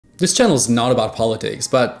This channel is not about politics,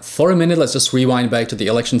 but for a minute let's just rewind back to the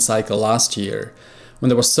election cycle last year, when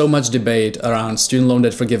there was so much debate around student loan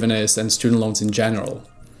debt forgiveness and student loans in general.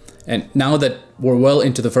 And now that we're well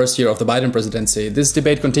into the first year of the Biden presidency, this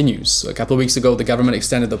debate continues. A couple of weeks ago, the government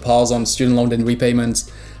extended the pause on student loan debt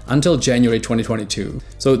repayments until January 2022.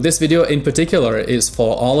 So this video in particular is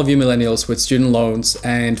for all of you millennials with student loans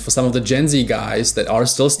and for some of the Gen Z guys that are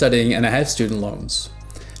still studying and have student loans.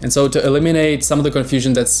 And so to eliminate some of the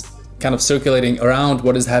confusion that's kind of circulating around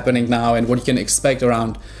what is happening now and what you can expect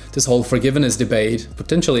around this whole forgiveness debate,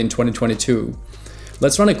 potentially in 2022,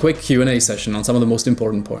 let's run a quick Q&A session on some of the most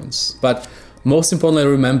important points. But most importantly,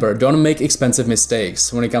 remember, don't make expensive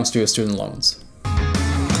mistakes when it comes to your student loans.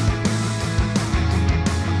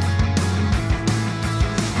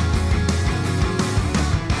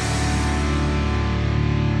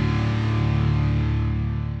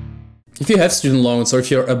 If you have student loans or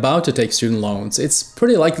if you're about to take student loans, it's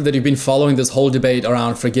pretty likely that you've been following this whole debate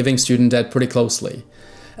around forgiving student debt pretty closely.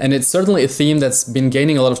 And it's certainly a theme that's been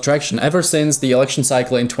gaining a lot of traction ever since the election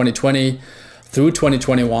cycle in 2020 through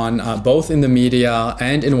 2021, both in the media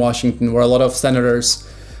and in Washington, where a lot of senators,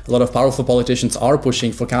 a lot of powerful politicians are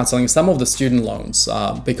pushing for canceling some of the student loans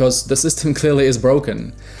because the system clearly is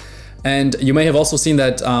broken. And you may have also seen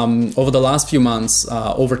that over the last few months,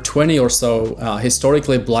 over 20 or so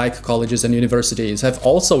historically black colleges and universities have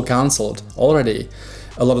also canceled already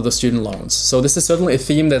a lot of the student loans. So this is certainly a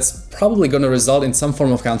theme that's probably going to result in some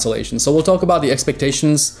form of cancellation. So we'll talk about the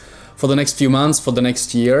expectations for the next few months, for the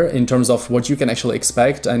next year, in terms of what you can actually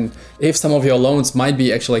expect and if some of your loans might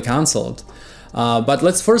be actually canceled. But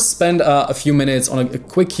let's first spend a few minutes on a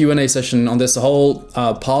quick Q&A session on this whole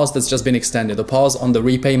pause that's just been extended, the pause on the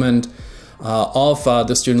repayment of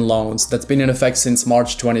the student loans that's been in effect since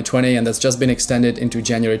March 2020 and that's just been extended into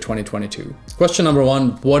January 2022. Question number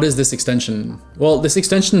one, what is this extension? Well, this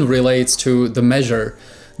extension relates to the measure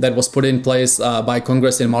that was put in place by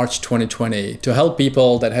Congress in March 2020 to help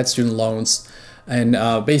people that had student loans and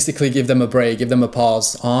basically give them a break, give them a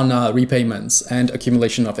pause on repayments and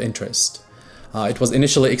accumulation of interest. It was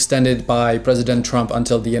initially extended by President Trump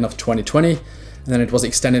until the end of 2020, and then it was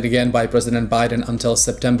extended again by President Biden until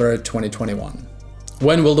September 2021.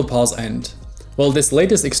 When will the pause end? Well, this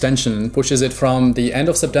latest extension pushes it from the end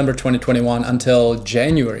of September 2021 until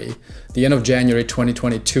January, the end of January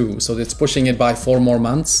 2022. So it's pushing it by 4 more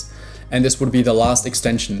months, and this would be the last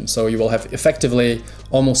extension. So you will have effectively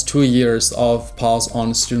almost 2 years of pause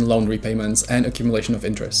on student loan repayments and accumulation of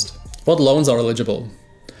interest. What loans are eligible?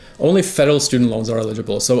 Only federal student loans are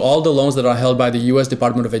eligible, so all the loans that are held by the US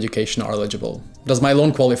Department of Education are eligible. Does my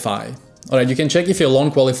loan qualify? Alright, you can check if your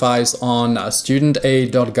loan qualifies on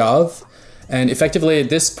studentaid.gov, and effectively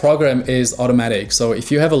this program is automatic. So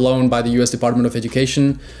if you have a loan by the US Department of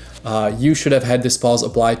Education, you should have had this pause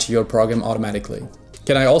applied to your program automatically.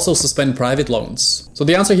 Can I also suspend private loans? So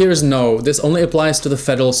the answer here is no, this only applies to the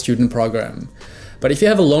federal student program. But if you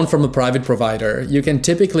have a loan from a private provider, you can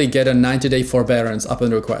typically get a 90-day forbearance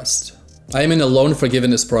upon request. I am in a loan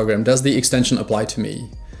forgiveness program. Does the extension apply to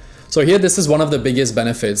me? So here, this is one of the biggest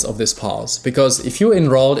benefits of this pause, because if you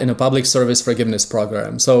enrolled in a public service forgiveness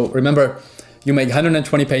program, so remember, you make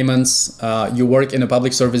 120 payments, you work in a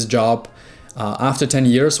public service job, after 10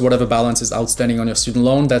 years, whatever balance is outstanding on your student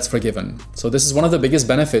loan, that's forgiven. So this is one of the biggest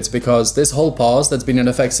benefits because this whole pause that's been in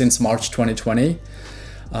effect since March 2020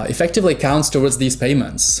 effectively counts towards these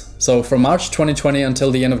payments. So from March 2020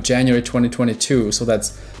 until the end of January 2022, so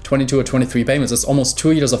that's 22 or 23 payments, that's almost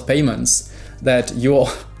 2 years of payments that you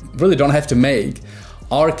really don't have to make,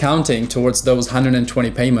 are counting towards those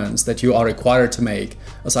 120 payments that you are required to make,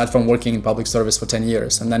 aside from working in public service for 10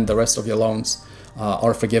 years, and then the rest of your loans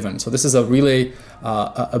are forgiven. So this is a really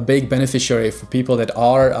a big beneficiary for people that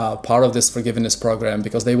are part of this forgiveness program,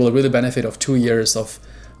 because they will really benefit of 2 years of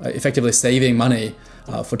effectively saving money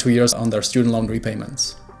for 2 years on their student loan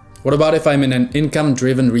repayments. What about if I'm in an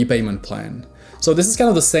income-driven repayment plan? So this is kind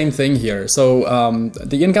of the same thing here. So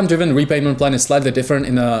the income-driven repayment plan is slightly different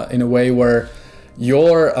in a way where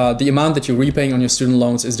the amount that you're repaying on your student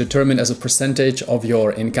loans is determined as a percentage of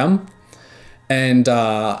your income. And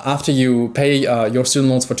after you pay your student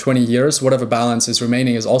loans for 20 years, whatever balance is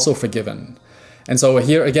remaining is also forgiven. And so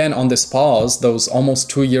here again on this pause, those almost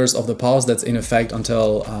 2 years of the pause that's in effect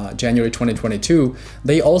until January 2022,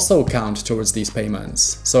 they also count towards these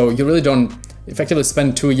payments. So you really don't effectively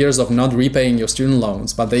spend 2 years of not repaying your student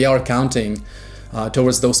loans, but they are counting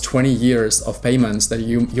towards those 20 years of payments that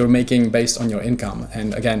you're making based on your income.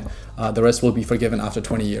 And again, the rest will be forgiven after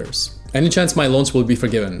 20 years. Any chance my loans will be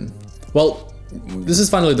forgiven? Well, this is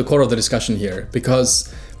finally the core of the discussion here,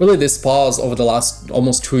 because really this pause over the last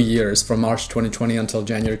almost 2 years, from March 2020 until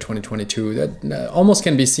January 2022, that almost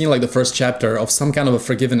can be seen like the first chapter of some kind of a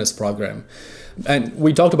forgiveness program. And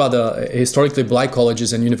we talked about the historically black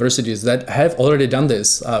colleges and universities that have already done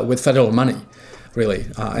this with federal money, really.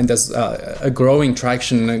 And there's a growing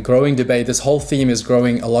traction, a growing debate. This whole theme is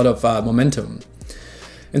growing a lot of momentum.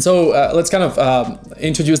 And so let's kind of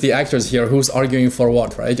introduce the actors here, who's arguing for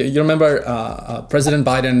what, right? You remember President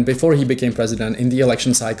Biden, before he became president in the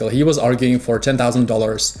election cycle, he was arguing for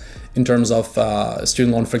 $10,000 in terms of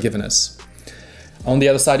student loan forgiveness. On the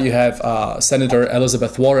other side, you have Senator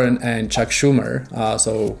Elizabeth Warren and Chuck Schumer,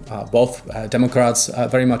 both Democrats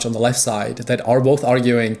very much on the left side, that are both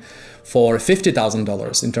arguing for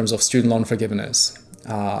 $50,000 in terms of student loan forgiveness.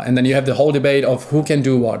 And then you have the whole debate of who can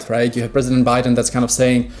do what, right? You have President Biden that's kind of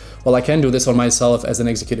saying, well, I can do this for myself as an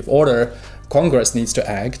executive order. Congress needs to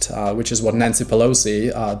act, which is what Nancy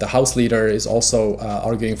Pelosi, the House leader, is also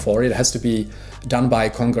arguing for. It has to be done by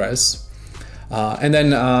Congress. And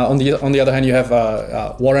then on the other hand, you have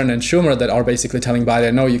Warren and Schumer that are basically telling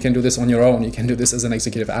Biden, no, you can do this on your own. You can do this as an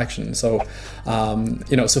executive action. So,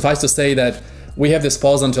 suffice to say that we have this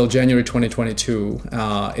pause until January 2022.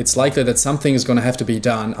 It's likely that something is going to have to be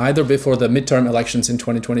done either before the midterm elections in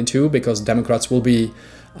 2022, because Democrats will be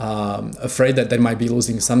afraid that they might be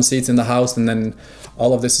losing some seats in the House, and then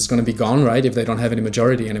all of this is going to be gone, right, if they don't have any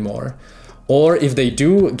majority anymore. Or if they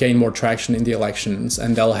do gain more traction in the elections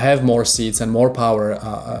and they'll have more seats and more power,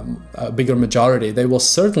 a bigger majority, they will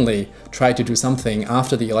certainly try to do something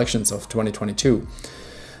after the elections of 2022.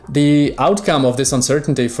 The outcome of this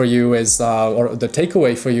uncertainty for you is, or the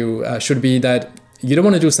takeaway for you should be that you don't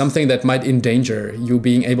want to do something that might endanger you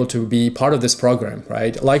being able to be part of this program,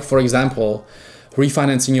 right? Like, for example,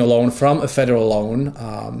 refinancing your loan from a federal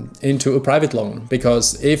loan into a private loan,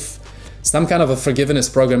 because if some kind of a forgiveness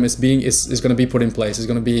program is going to be put in place, is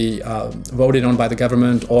going to be voted on by the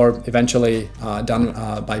government, or eventually done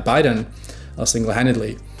by Biden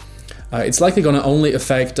single-handedly, it's likely going to only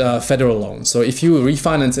affect federal loans. So if you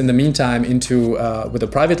refinance in the meantime into with a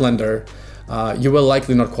private lender, you will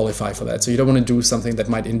likely not qualify for that. So you don't want to do something that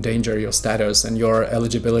might endanger your status and your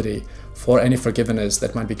eligibility for any forgiveness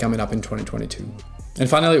that might be coming up in 2022. And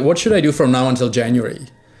finally, what should I do from now until January?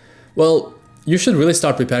 Well, you should really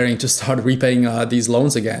start preparing to start repaying these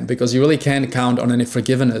loans again, because you really can't count on any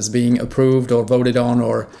forgiveness being approved or voted on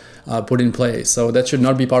or put in place. So that should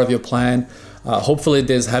not be part of your plan. Hopefully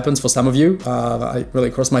this happens for some of you. I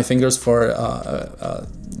really cross my fingers for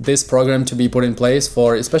this program to be put in place,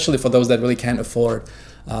 especially for those that really can't afford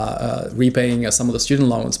repaying some of the student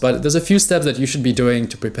loans. But there's a few steps that you should be doing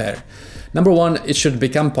to prepare. Number one, it should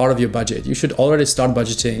become part of your budget. You should already start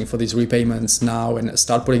budgeting for these repayments now and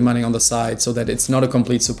start putting money on the side so that it's not a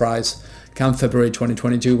complete surprise come February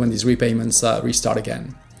 2022 when these repayments restart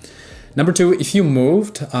again. Number two, if you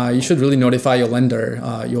moved, you should really notify your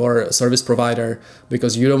lender, your service provider,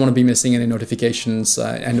 because you don't want to be missing any notifications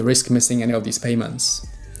and risk missing any of these payments.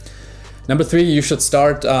 Number three, you should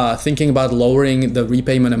start thinking about lowering the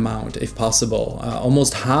repayment amount if possible.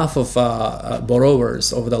 Almost half of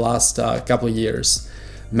borrowers over the last couple of years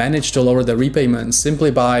managed to lower the repayments simply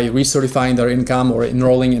by recertifying their income or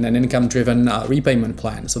enrolling in an income-driven repayment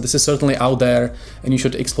plan. So this is certainly out there, and you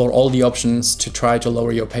should explore all the options to try to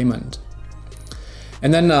lower your payment.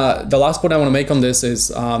 And then the last point I want to make on this is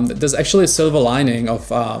there's actually a silver lining of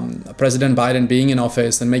President Biden being in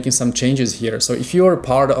office and making some changes here. So if you're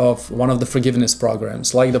part of one of the forgiveness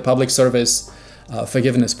programs, like the public service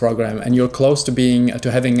forgiveness program, and you're close to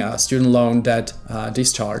having a student loan debt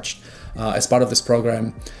discharged as part of this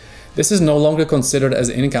program, this is no longer considered as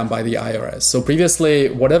income by the IRS. So previously,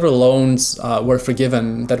 whatever loans were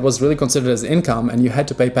forgiven, that was really considered as income, and you had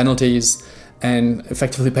to pay penalties and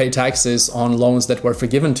effectively pay taxes on loans that were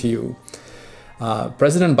forgiven to you.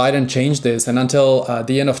 President Biden changed this, and until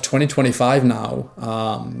the end of 2025 now,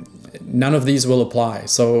 none of these will apply.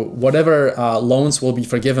 So whatever loans will be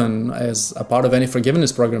forgiven as a part of any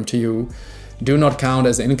forgiveness program to you do not count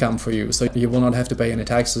as income for you. So you will not have to pay any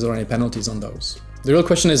taxes or any penalties on those. The real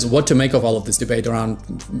question is what to make of all of this debate around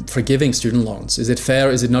forgiving student loans. Is it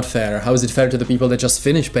fair? Is it not fair? How is it fair to the people that just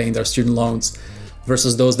finished paying their student loans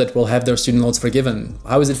versus those that will have their student loans forgiven?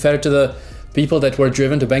 How is it fair to the people that were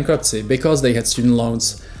driven to bankruptcy because they had student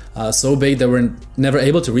loans so big they were never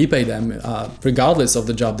able to repay them, regardless of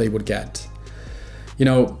the job they would get? You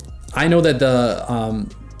know, I know that the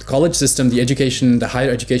college system, the higher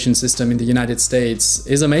education system in the United States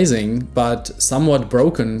is amazing, but somewhat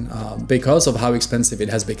broken because of how expensive it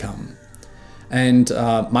has become. And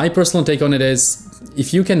my personal take on it is,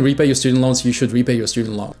 if you can repay your student loans, you should repay your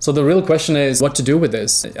student loan. So the real question is what to do with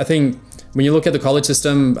this. I think When you look at the college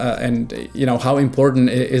system and how important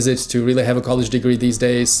is it to really have a college degree these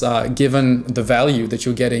days, given the value that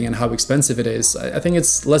you're getting and how expensive it is, I think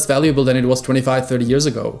it's less valuable than it was 25, 30 years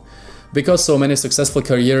ago, because so many successful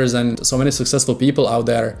careers and so many successful people out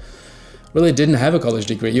there really didn't have a college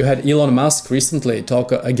degree. You had Elon Musk recently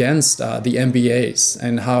talk against the MBAs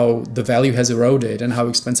and how the value has eroded and how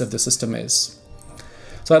expensive the system is.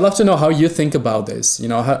 So I'd love to know how you think about this.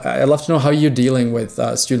 I'd love to know how you're dealing with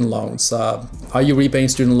student loans. Are you repaying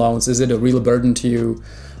student loans? Is it a real burden to you?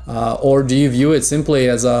 Or do you view it simply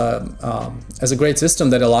as a great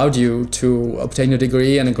system that allowed you to obtain a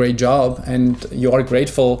degree and a great job, and you are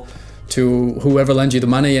grateful to whoever lent you the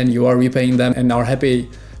money and you are repaying them and are happy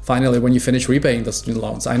finally when you finish repaying the student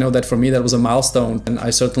loans? I know that for me that was a milestone, and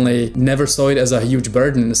I certainly never saw it as a huge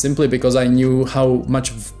burden, simply because I knew how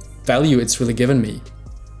much value it's really given me.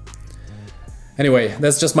 Anyway,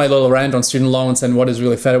 that's just my little rant on student loans and what is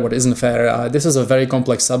really fair, what isn't fair. This is a very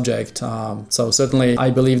complex subject. So certainly I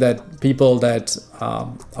believe that people that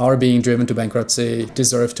are being driven to bankruptcy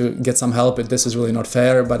deserve to get some help. This is really not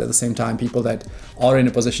fair, but at the same time, people that are in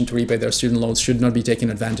a position to repay their student loans should not be taking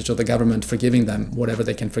advantage of the government forgiving them whatever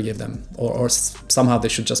they can forgive them, or somehow they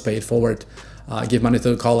should just pay it forward, give money to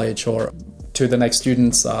the college or to the next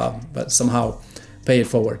students, but somehow pay it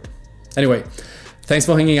forward. Anyway, thanks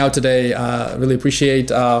for hanging out today. Really appreciate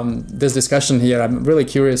this discussion here. I'm really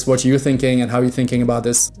curious what you're thinking and how you're thinking about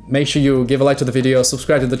this. Make sure you give a like to the video,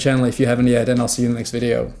 subscribe to the channel if you haven't yet, and I'll see you in the next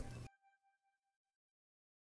video.